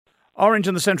Orange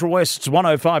in the Central West's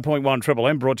 105.1 Triple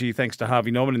M, brought to you thanks to Harvey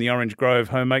Norman in the Orange Grove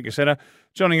Homemaker Centre.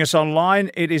 Joining us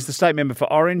online, it is the state member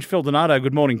for Orange, Phil Donato.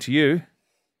 Good morning to you.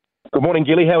 Good morning,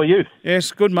 Gilly. How are you?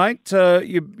 Yes, good, mate.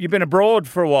 You've been abroad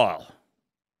for a while.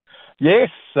 Yes,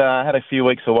 I had a few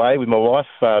weeks away with my wife,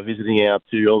 visiting our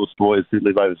two oldest boys who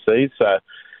live overseas. So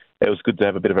it was good to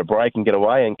have a bit of a break and get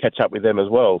away and catch up with them as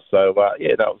well. So,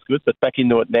 that was good. But back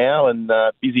into it now and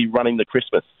busy running the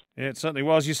Christmas. Yeah, it certainly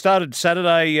was. You started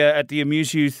Saturday at the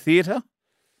Amuse You Theatre?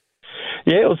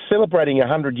 Yeah, it was celebrating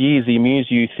 100 years, the Amuse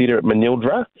You Theatre at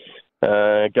Manildra,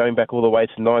 going back all the way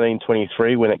to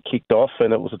 1923 when it kicked off,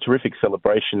 and it was a terrific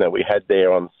celebration that we had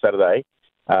there on Saturday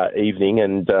evening.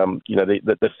 And,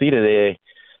 the theatre there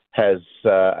has,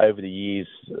 over the years,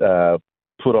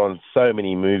 put on so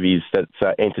many movies that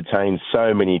entertained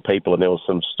so many people, and there were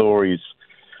some stories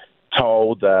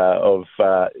told of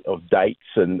dates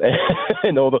and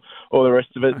and all the rest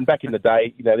of it. And back in the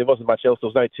day, there wasn't much else. There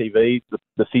was no TV.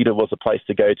 The theatre was a place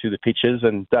to go to, the pictures,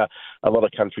 and a lot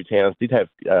of country towns did have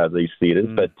these theatres.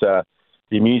 But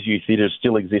the Amuse You Theatre is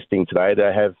still existing today.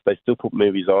 They still put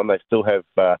movies on. They still have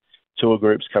tour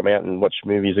groups come out and watch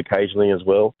movies occasionally as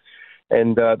well.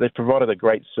 And they've provided a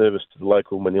great service to the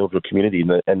local Manildra community,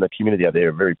 and the community out there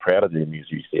are very proud of the Amuse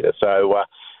You Theatre. So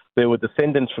there were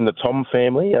descendants from the Tom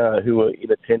family who were in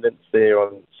attendance there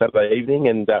on Saturday evening,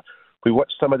 and we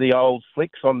watched some of the old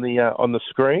flicks on the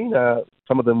screen.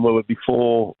 Some of them were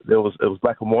before it was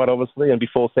black and white, obviously, and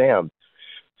before sound.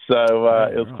 So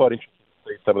it was quite interesting to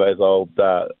see some of those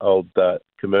old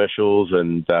commercials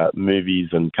and movies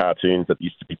and cartoons that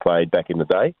used to be played back in the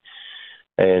day.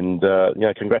 And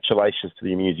congratulations to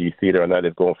the Amuse You Theatre. I know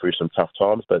they've gone through some tough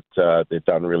times, but they've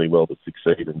done really well to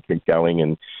succeed and keep going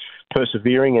and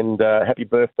persevering. And happy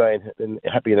birthday and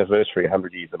happy anniversary,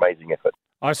 100 years. Amazing effort.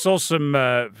 I saw some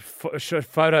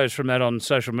photos from that on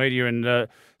social media, and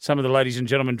some of the ladies and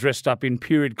gentlemen dressed up in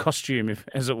period costume,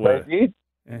 as it were. They did.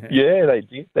 Yeah, they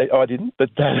did. I didn't, but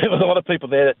there was a lot of people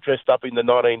there that dressed up in the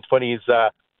 1920s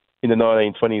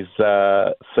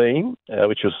theme,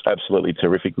 which was absolutely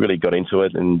terrific. Really got into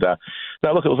it. And it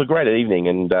was a great evening,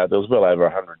 and there was well over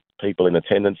 100 people in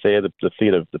attendance there. The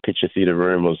picture theatre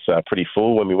room was pretty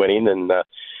full when we went in and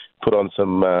put on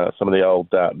some of the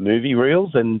old movie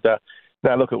reels. And it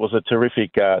was a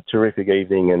terrific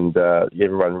evening, and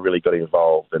everyone really got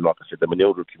involved. And like I said, the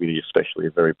Manildra community especially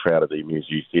are very proud of the Amuse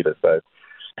You Theatre. So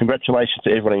congratulations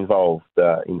to everyone involved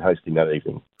in hosting that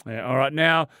evening. Yeah, all right.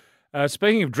 Now,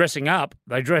 speaking of dressing up,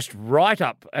 they dressed right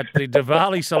up at the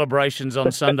Diwali celebrations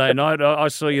on Sunday night. I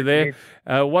saw you there.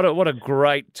 What a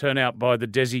great turnout by the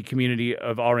Desi community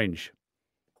of Orange.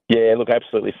 Yeah, look,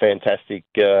 absolutely fantastic.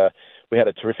 We had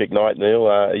a terrific night,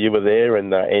 Neil. You were there,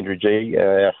 and Andrew G.,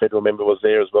 our federal member, was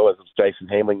there, as well as Jason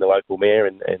Hamling, the local mayor.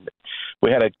 And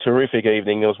we had a terrific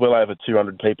evening. There was well over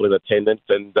 200 people in attendance,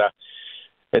 and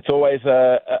it's always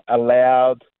a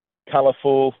loud,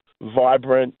 colourful,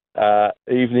 vibrant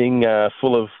evening,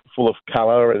 full of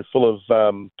colour and full of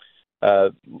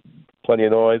plenty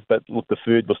of noise. But look, the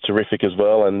food was terrific as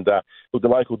well. And the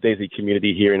local Desi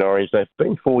community here in Orange, they've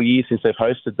been 4 years since they've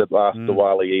hosted the last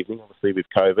Diwali evening, obviously with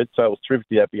COVID. So it was terrific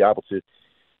to be able to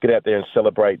get out there and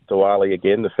celebrate Diwali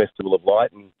again, the Festival of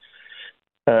Light. And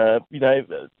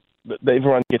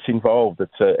everyone gets involved.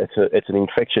 It's an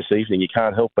infectious evening. You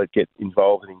can't help but get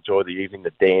involved and enjoy the evening,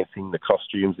 the dancing, the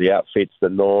costumes, the outfits, the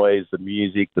noise, the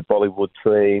music, the Bollywood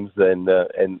themes, and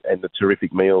the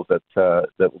terrific meals that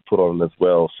were put on as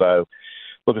well. So,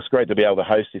 look, it's great to be able to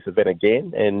host this event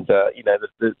again. And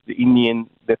the Indian,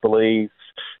 Nepalese,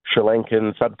 Sri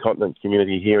Lankan, subcontinent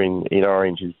community here in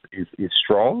Orange is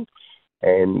strong.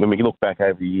 And when we look back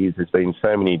over the years, there's been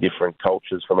so many different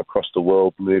cultures from across the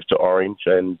world moved to Orange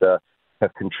and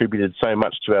have contributed so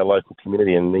much to our local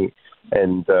community.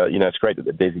 It's great that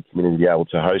the Desi community be able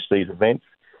to host these events.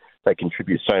 They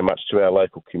contribute so much to our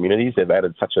local communities. They've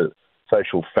added such a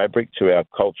social fabric to our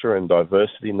culture and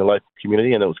diversity in the local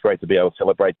community, and it was great to be able to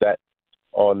celebrate that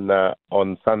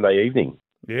on Sunday evening.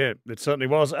 Yeah, it certainly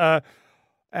was.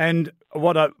 And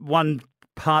one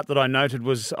part that I noted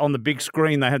was on the big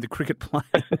screen they had the cricket playing.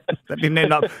 That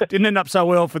didn't end up so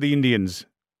well for the Indians.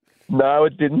 No,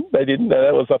 it didn't. They didn't.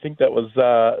 It was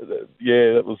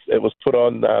put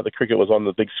on. The cricket was on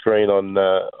the big screen on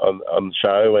the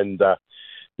show, and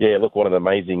look, what an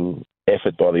amazing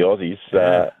effort by the Aussies.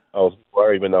 Yeah. I was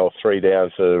worried when they were 3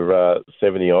 down for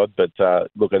 70 odd, but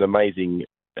look, an amazing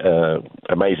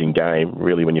game,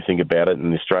 really, when you think about it.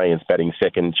 And the Australians batting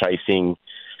second, chasing.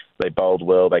 They bowled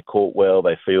well, they caught well,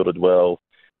 they fielded well.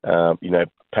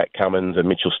 Pat Cummins and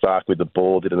Mitchell Starc with the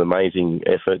ball did an amazing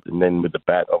effort. And then with the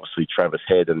bat, obviously Travis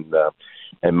Head and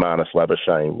Marnus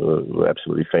Labuschagne were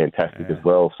absolutely fantastic as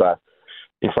well. So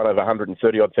in front of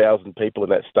 130,000 people in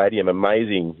that stadium,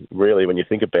 amazing, really, when you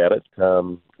think about it,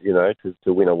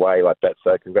 to win away like that.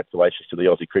 So congratulations to the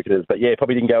Aussie cricketers. But, yeah,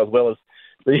 probably didn't go as well as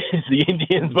the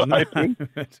Indians were hoping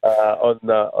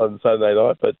on Sunday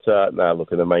night. But,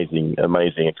 look, an amazing,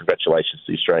 and congratulations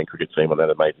to the Australian cricket team on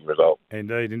that amazing result.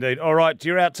 Indeed. All right,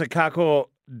 you're out to Carcoar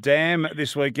Dam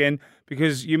this weekend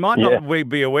because you might not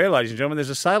be aware, ladies and gentlemen, there's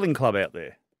a sailing club out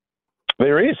there.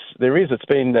 There is. It's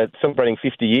been celebrating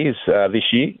 50 years this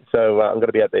year, so I'm going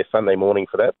to be out there Sunday morning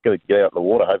for that. Going to get out in the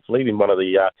water, hopefully, in one of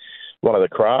the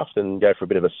craft and go for a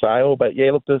bit of a sail. But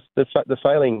yeah, look, the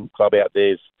sailing club out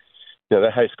there is,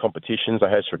 they host competitions, they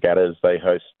host regattas, they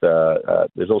host.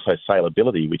 There's also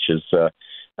sailability, which is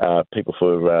people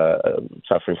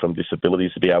suffering from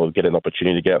disabilities to be able to get an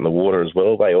opportunity to get out in the water as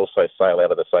well. They also sail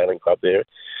out of the sailing club there.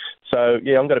 So,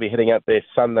 yeah, I'm going to be heading out there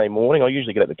Sunday morning. I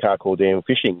usually get at the Carcoar Dam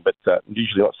fishing, but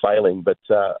usually not sailing. But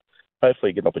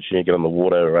hopefully get an opportunity to get on the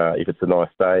water if it's a nice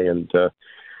day. And,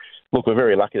 look, we're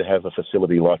very lucky to have a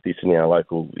facility like this in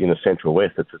the Central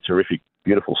West. It's a terrific,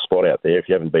 beautiful spot out there. If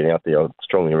you haven't been out there, I'd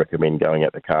strongly recommend going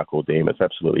out to Carcoar Dam. It's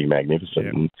absolutely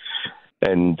magnificent.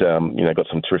 Yeah. And got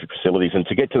some terrific facilities. And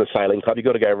to get to the sailing club, you've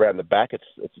got to go around the back. It's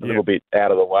a little bit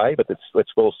out of the way, but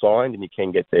it's well signed and you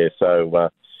can get there. So,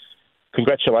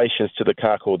 congratulations to the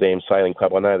Carcoar Dam Sailing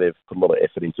Club. I know they've put a lot of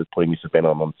effort into putting this event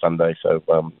on Sunday, so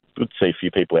good to see a few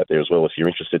people out there as well if you're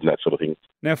interested in that sort of thing.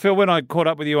 Now, Phil, when I caught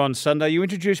up with you on Sunday, you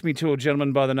introduced me to a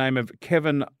gentleman by the name of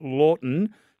Kevin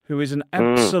Lawton, who is an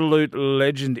absolute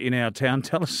legend in our town.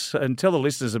 Tell us and tell the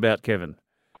listeners about Kevin.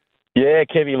 Yeah,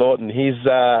 Kevin Lawton.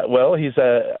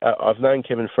 I've known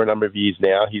Kevin for a number of years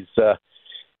now. He's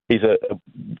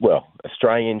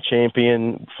Australian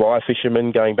champion fly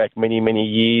fisherman going back many, many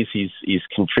years. He's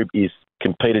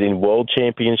competed in world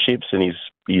championships and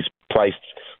he's placed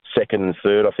second and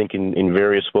third, I think, in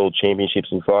various world championships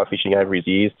in fly fishing over his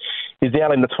years. He's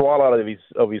now in the twilight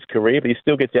of his career, but he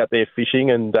still gets out there fishing.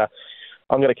 And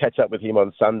I'm going to catch up with him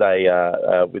on Sunday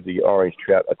with the Orange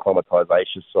Trout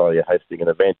Acclimatisation Society hosting an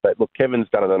event. But look, Kevin's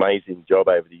done an amazing job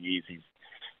over the years.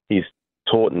 He's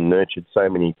taught and nurtured so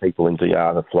many people into the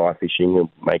art of fly fishing and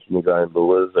making his own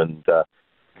lures and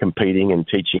competing and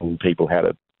teaching people how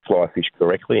to fly fish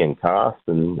correctly and cast.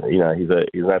 And, he's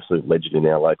an absolute legend in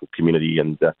our local community.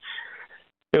 And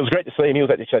it was great to see him. He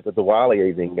was actually at the Diwali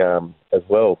evening as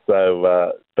well.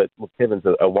 So, but look, Kevin's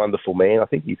a wonderful man. I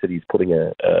think he said he's putting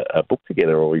a book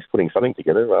together or he's putting something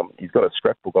together. He's got a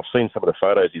scrapbook. I've seen some of the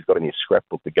photos he's got in his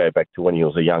scrapbook that go back to when he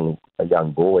was a young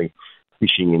boy,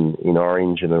 fishing in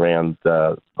Orange and around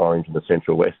Orange in the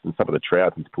Central West, and some of the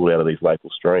trout he's pulled out of these local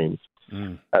streams.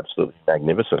 Absolutely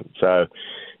magnificent. So,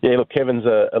 yeah, look, Kevin's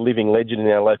a living legend in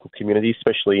our local community,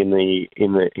 especially in the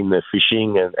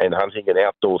fishing and hunting and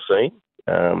outdoor scene.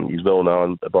 He's well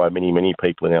known by many, many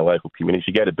people in our local community. If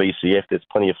you go to BCF, there's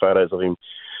plenty of photos of him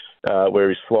where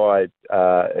he's fly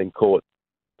and caught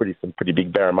some pretty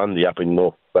big barramundi up in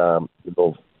the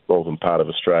northern part of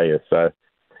Australia. So,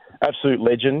 absolute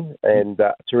legend and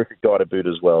terrific guy to boot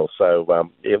as well. So,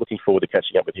 looking forward to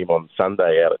catching up with him on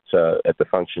Sunday out at the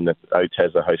function that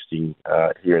OTAS are hosting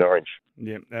here in Orange.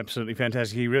 Yeah, absolutely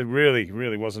fantastic. He really,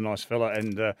 really was a nice fella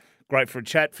and great for a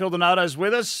chat. Phil Donato's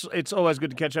with us. It's always good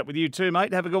to catch up with you too,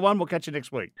 mate. Have a good one. We'll catch you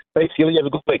next week. Thanks, Gilly. Have a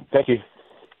good week. Thank you.